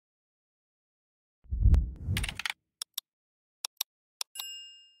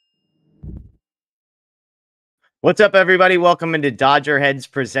What's up, everybody? Welcome into DodgerHeads,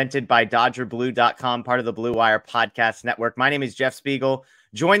 presented by DodgerBlue.com, part of the Blue Wire Podcast Network. My name is Jeff Spiegel,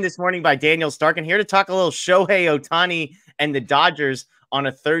 joined this morning by Daniel Starkand, here to talk a little Shohei Ohtani and the Dodgers on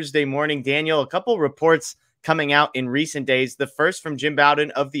a Thursday morning. Daniel, a couple reports coming out in recent days. The first from Jim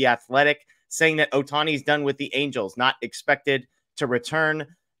Bowden of The Athletic, saying that Ohtani's done with the Angels, not expected to return.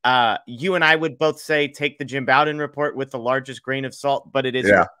 You and I would both say take the Jim Bowden report with the largest grain of salt, but it is.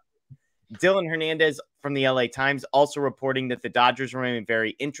 Yeah. Dylan Hernandez from the LA Times also reporting that the Dodgers remain very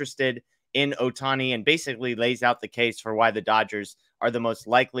interested in Ohtani and basically lays out the case for why the Dodgers are the most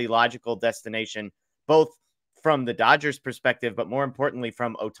likely logical destination, both from the Dodgers perspective, but more importantly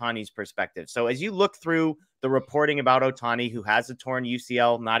from Ohtani's perspective. So as you look through the reporting about Ohtani, who has a torn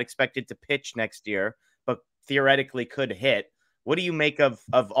UCL, not expected to pitch next year, but theoretically could hit, what do you make of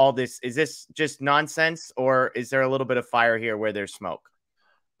all this? Is this just nonsense, or is there a little bit of fire here where there's smoke?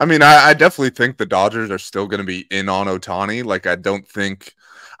 I mean, I definitely think the Dodgers are still going to be in on Ohtani. Like, I don't think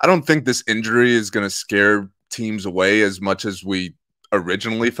this injury is going to scare teams away as much as we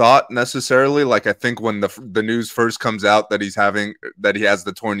originally thought necessarily. Like, I think when the news first comes out that he has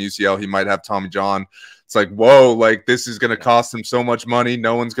the torn UCL, he might have Tommy John. It's like, whoa, like this is going to cost him so much money.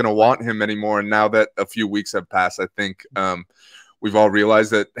 No one's going to want him anymore. And now that a few weeks have passed, I think we've all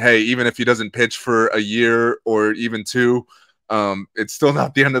realized that, hey, even if he doesn't pitch for a year or even two, it's still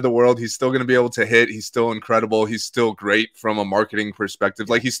not the end of the world. He's still going to be able to hit. He's still incredible. He's still great from a marketing perspective.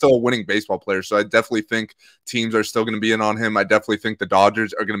 Like, he's still a winning baseball player. So I definitely think teams are still going to be in on him. I definitely think the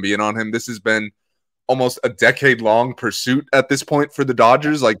Dodgers are going to be in on him. This has been almost a decade-long pursuit at this point for the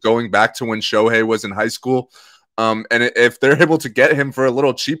Dodgers, like going back to when Shohei was in high school. And if they're able to get him for a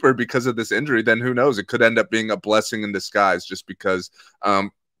little cheaper because of this injury, then who knows? It could end up being a blessing in disguise, just because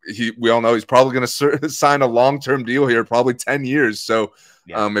we all know he's probably going to sign a long-term deal here, probably 10 years. So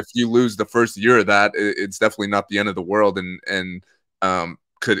if you lose the first year of that, it's definitely not the end of the world. And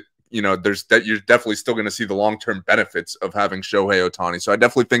you're definitely still going to see the long-term benefits of having Shohei Ohtani. So I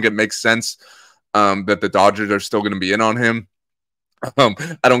definitely think it makes sense that the Dodgers are still going to be in on him.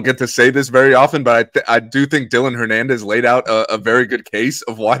 I don't get to say this very often, but I do think Dylan Hernandez laid out a very good case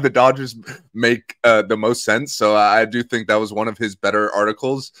of why the Dodgers make the most sense. So I do think that was one of his better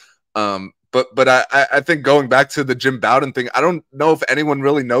articles. But I think going back to the Jim Bowden thing, I don't know if anyone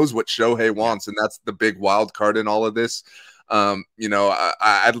really knows what Shohei wants, and that's the big wild card in all of this. I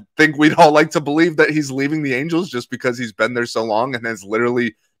think we'd all like to believe that he's leaving the Angels just because he's been there so long and has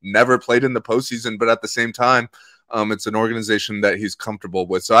literally never played in the postseason. But at the same time, it's an organization that he's comfortable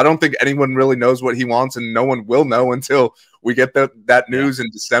with. So I don't think anyone really knows what he wants, and no one will know until we get that news in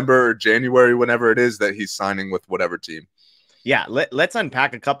December or January, whenever it is that he's signing with whatever team. Yeah, let's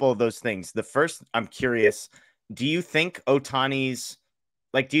unpack a couple of those things. The first, I'm curious, do you think Ohtani's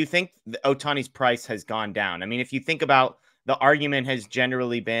price has gone down? I mean, if you think about, the argument has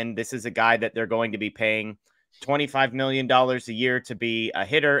generally been this is a guy that they're going to be paying $25 million a year to be a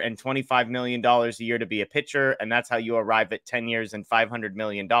hitter and $25 million a year to be a pitcher. And that's how you arrive at 10 years and $500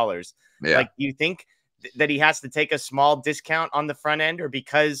 million. Yeah. Like, do you think that he has to take a small discount on the front end, or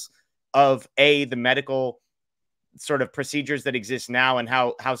because of the medical sort of procedures that exist now and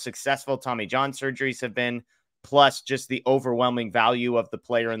how successful Tommy John surgeries have been, plus just the overwhelming value of the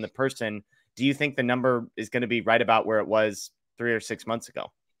player and the person? Do you think the number is going to be right about where it was 3 or 6 months ago?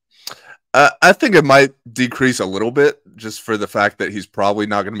 I think it might decrease a little bit, just for the fact that he's probably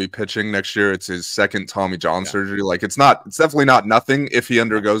not going to be pitching next year. It's his second Tommy John surgery. Like, it's definitely not nothing if he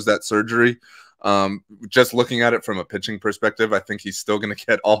undergoes that surgery. Just looking at it from a pitching perspective, I think he's still going to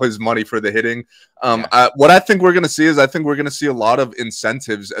get all his money for the hitting. What I think we're going to see is, I think we're going to see a lot of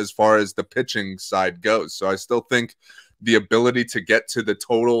incentives as far as the pitching side goes. So I still think the ability to get to the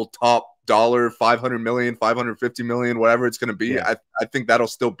total top dollar, 500 million, 550 million, whatever it's going to be, I think that'll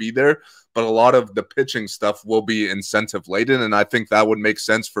still be there, but a lot of the pitching stuff will be incentive laden, and I think that would make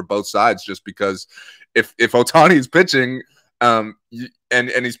sense for both sides, just because if Ohtani is pitching and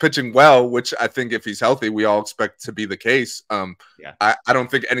he's pitching well, which I think if he's healthy, we all expect to be the case. I don't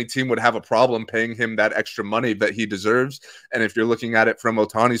think any team would have a problem paying him that extra money that he deserves. And if you're looking at it from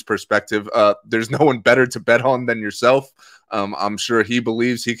Ohtani's perspective, there's no one better to bet on than yourself. I'm sure he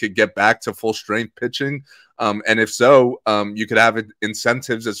believes he could get back to full strength pitching. And if so, you could have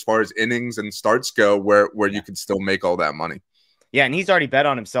incentives as far as innings and starts go where you could still make all that money. Yeah, and he's already bet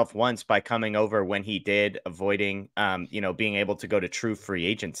on himself once by coming over when he did, avoiding, being able to go to true free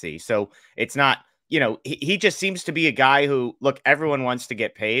agency. So it's not, he just seems to be a guy who, look, everyone wants to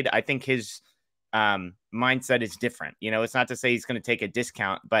get paid. I think his mindset is different. It's not to say he's going to take a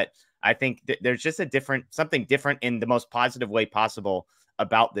discount, but I think there's just something different in the most positive way possible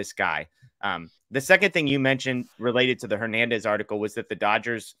about this guy. The second thing you mentioned related to the Hernandez article was that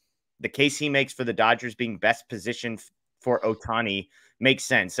the case he makes for the Dodgers being best positioned for Ohtani makes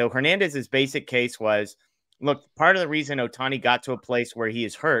sense. So Hernandez's basic case was, look, part of the reason Ohtani got to a place where he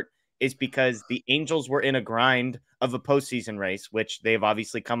is hurt is because the Angels were in a grind of a postseason race, which they've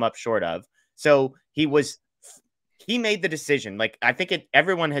obviously come up short of. So he made the decision. Like, I think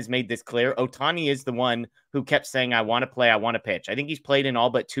everyone has made this clear. Ohtani is the one who kept saying, I want to play, I want to pitch. I think he's played in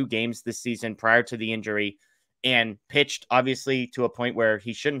all but 2 games this season prior to the injury and pitched, obviously, to a point where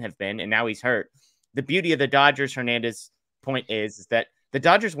he shouldn't have been, and now he's hurt. The beauty of the Dodgers, Hernandez point is that the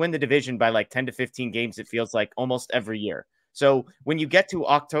Dodgers win the division by like 10 to 15 games, it feels like, almost every year. So when you get to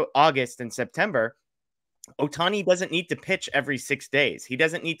August and September, Ohtani doesn't need to pitch every 6 days. He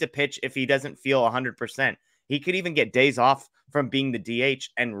doesn't need to pitch if he doesn't feel 100%. He could even get days off from being the DH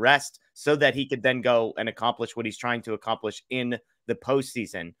and rest so that he could then go and accomplish what he's trying to accomplish in the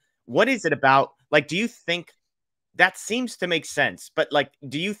postseason. What is it about? Like, do you think that seems to make sense? But like,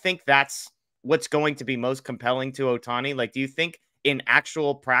 do you think that's what's going to be most compelling to Ohtani? Like, do you think in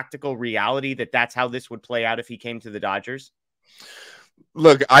actual practical reality that that's how this would play out if he came to the Dodgers?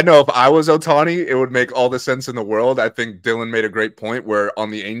 Look, I know if I was Ohtani, it would make all the sense in the world. I think Dylan made a great point where on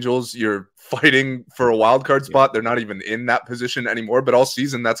the Angels, you're fighting for a wild card spot. Yeah. They're not even in that position anymore, but all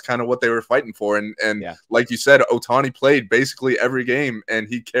season, that's kind of what they were fighting for. And yeah, like you said, Ohtani played basically every game and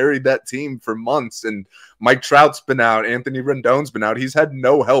he carried that team for months. And Mike Trout's been out. Anthony Rendon's been out. He's had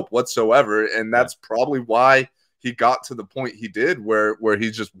no help whatsoever. And that's probably why he got to the point he did where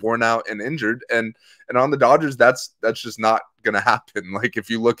he's just worn out and injured. And on the Dodgers, that's just not going to happen. Like if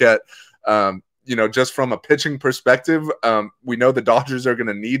you look at, just from a pitching perspective, we know the Dodgers are going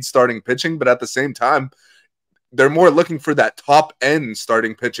to need starting pitching, but at the same time, they're more looking for that top end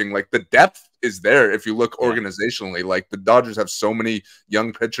starting pitching. Like the depth is there. If you look organizationally, like the Dodgers have so many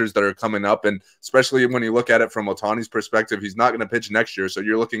young pitchers that are coming up. And especially when you look at it from Ohtani's perspective, he's not going to pitch next year. So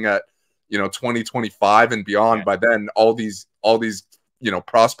you're looking at, 2025 and beyond. Yeah. By then, all these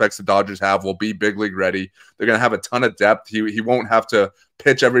prospects the Dodgers have will be big league ready. They're going to have a ton of depth. He won't have to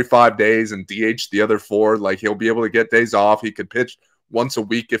pitch every 5 days and DH the other 4. Like he'll be able to get days off. He could pitch once a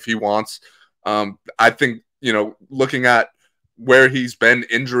week if he wants. I think, looking at where he's been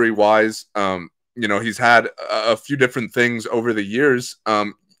injury wise, he's had a few different things over the years.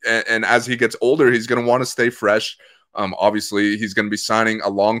 And as he gets older, he's going to want to stay fresh. Obviously he's going to be signing a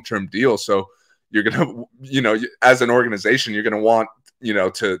long-term deal. So you're going to, as an organization, you're going to want,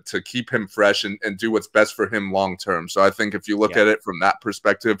 to keep him fresh and do what's best for him long-term. So I think if you look at it from that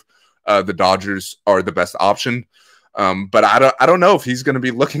perspective, the Dodgers are the best option. But I don't know if he's going to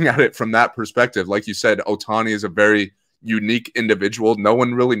be looking at it from that perspective. Like you said, Ohtani is a very unique individual. No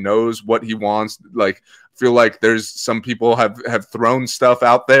one really knows what he wants. Like, I feel like there's some people have thrown stuff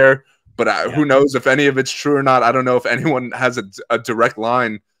out there, but who knows if any of it's true or not. I don't know if anyone has a direct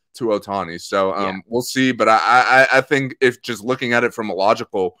line to Ohtani. So we'll see. But I think if just looking at it from a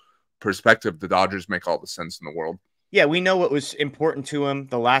logical perspective, the Dodgers make all the sense in the world. Yeah, we know what was important to him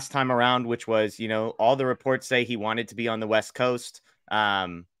the last time around, which was, all the reports say he wanted to be on the West Coast.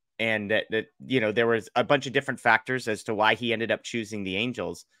 And that there was a bunch of different factors as to why he ended up choosing the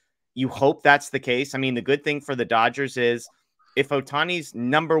Angels. You hope that's the case. I mean, the good thing for the Dodgers is if Ohtani's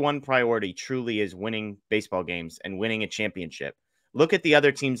number one priority truly is winning baseball games and winning a championship, look at the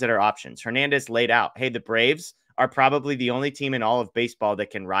other teams that are options. Hernandez laid out, hey, the Braves are probably the only team in all of baseball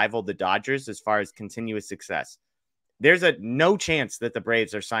that can rival the Dodgers as far as continuous success. There's no chance that the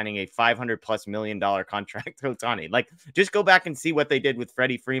Braves are signing a $500+ million contract to Ohtani. Like, just go back and see what they did with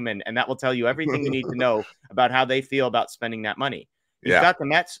Freddie Freeman, and that will tell you everything you need to know about how they feel about spending that money. You've got the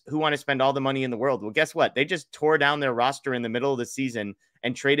Mets who want to spend all the money in the world. Well, guess what? They just tore down their roster in the middle of the season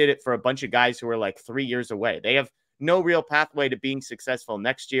and traded it for a bunch of guys who are like 3 years away. They have no real pathway to being successful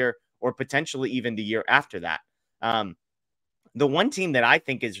next year or potentially even the year after that. The one team that I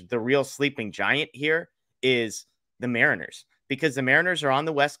think is the real sleeping giant here is the Mariners, because the Mariners are on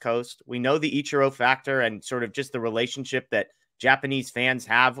the West Coast. We know the Ichiro factor and sort of just the relationship that Japanese fans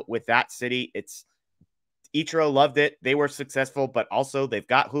have with that city. Ichiro loved it. They were successful, but also they've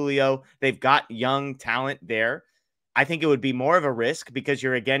got Julio. They've got young talent there. I think it would be more of a risk because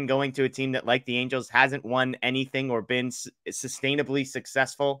you're again going to a team that, like the Angels, hasn't won anything or been sustainably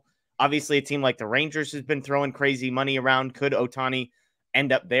successful. Obviously, a team like the Rangers has been throwing crazy money around. Could Ohtani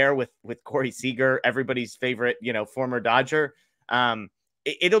end up there with Corey Seager, everybody's favorite, former Dodger?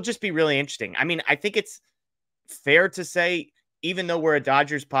 It'll just be really interesting. I mean, I think it's fair to say, even though we're a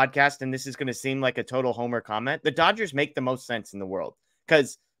Dodgers podcast and this is going to seem like a total homer comment, the Dodgers make the most sense in the world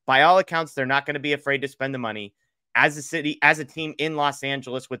because by all accounts, they're not going to be afraid to spend the money. as a city, as a team in Los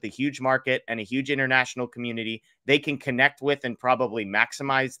Angeles with a huge market and a huge international community, they can connect with and probably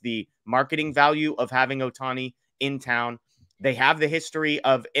maximize the marketing value of having Ohtani in town. They have the history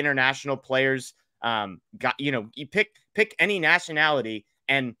of international players. You pick any nationality,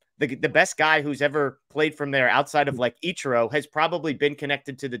 and the best guy who's ever played from there outside of like Ichiro has probably been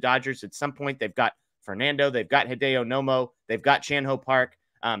connected to the Dodgers at some point. They've got Fernando, they've got Hideo Nomo, they've got Chan-Ho Park.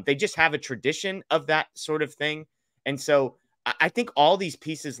 They just have a tradition of that sort of thing. And so I think all these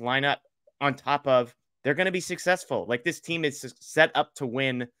pieces line up on top of they're going to be successful. Like this team is set up to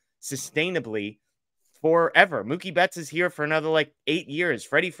win sustainably forever. Mookie Betts is here for another like 8 years.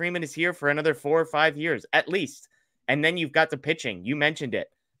 Freddie Freeman is here for another 4 or 5 years at least. And then you've got the pitching. You mentioned it.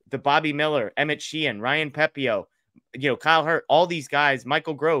 The Bobby Miller, Emmett Sheehan, Ryan Pepio, Kyle Hurt, all these guys,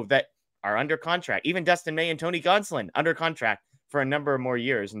 Michael Grove that are under contract. Even Dustin May and Tony Gonsolin under contract for a number of more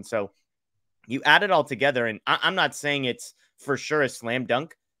years. And so you add it all together, and I'm not saying it's for sure a slam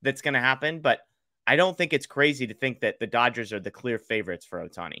dunk that's going to happen, but I don't think it's crazy to think that the Dodgers are the clear favorites for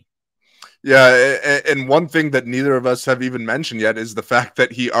Ohtani. Yeah, and one thing that neither of us have even mentioned yet is the fact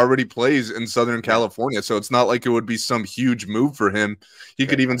that he already plays in Southern California, so it's not like it would be some huge move for him. He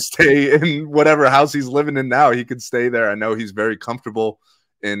could even stay in whatever house he's living in now. He could stay there. I know he's very comfortable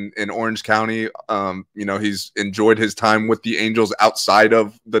in Orange County. He's enjoyed his time with the Angels outside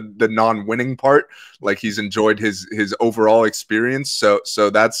of the non-winning part. Like he's enjoyed his overall experience. So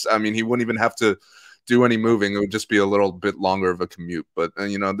that's, I mean, he wouldn't even have to do any moving. It would just be a little bit longer of a commute, but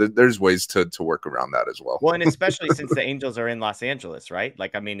there's ways to work around that as well. Well, and especially since the Angels are in Los Angeles, right?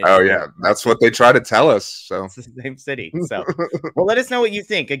 Like, I mean, that's what they try to tell us. So it's the same city. So, well, let us know what you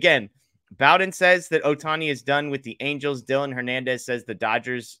think. Again, Bowden says that Ohtani is done with the Angels. Dylan Hernandez says the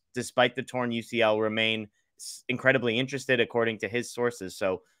Dodgers, despite the torn UCL, remain incredibly interested, according to his sources.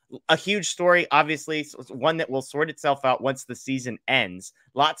 So a huge story, obviously, one that will sort itself out once the season ends.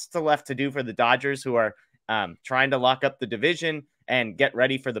 Lots left to do for the Dodgers, who are trying to lock up the division and get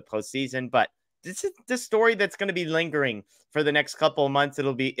ready for the postseason. But this is the story that's going to be lingering for the next couple of months.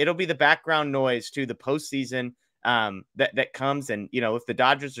 It'll be the background noise to the postseason that comes. And, if the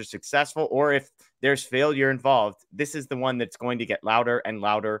Dodgers are successful or if there's failure involved, this is the one that's going to get louder and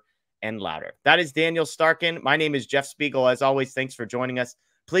louder and louder. That is Daniel Starkand. My name is Jeff Spiegel. As always, thanks for joining us.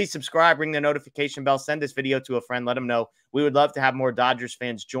 Please subscribe, ring the notification bell, send this video to a friend, let them know. We would love to have more Dodgers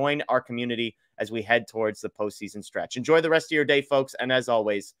fans join our community as we head towards the postseason stretch. Enjoy the rest of your day, folks. And as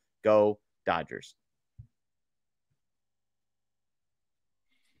always, go Dodgers.